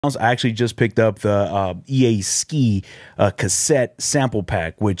I actually just picked up the EA Ski cassette sample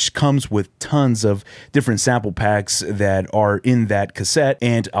pack, which comes with tons of different sample packs that are in that cassette.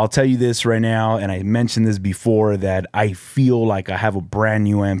 And I'll tell you this right now, and I mentioned this before, that I feel like I have a brand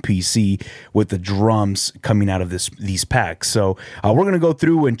new MPC with the drums coming out of these packs. So we're going to go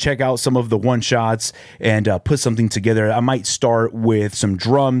through and check out some of the one shots and put something together. I might start with some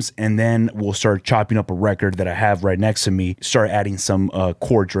drums, and then we'll start chopping up a record that I have right next to me, start adding some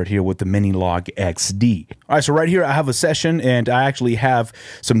chords right here with the Minilogue XD. All right, so right here I have a session, and I actually have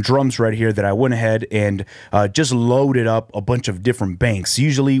some drums right here that I went ahead and just loaded up a bunch of different banks.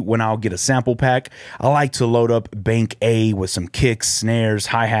 Usually when I'll get a sample pack, I like to load up bank A with some kicks, snares,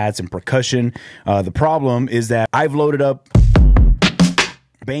 hi-hats, and percussion. The problem is that I've loaded up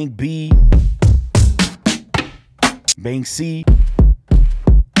bank B, bank C,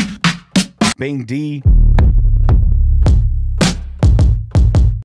 bank D,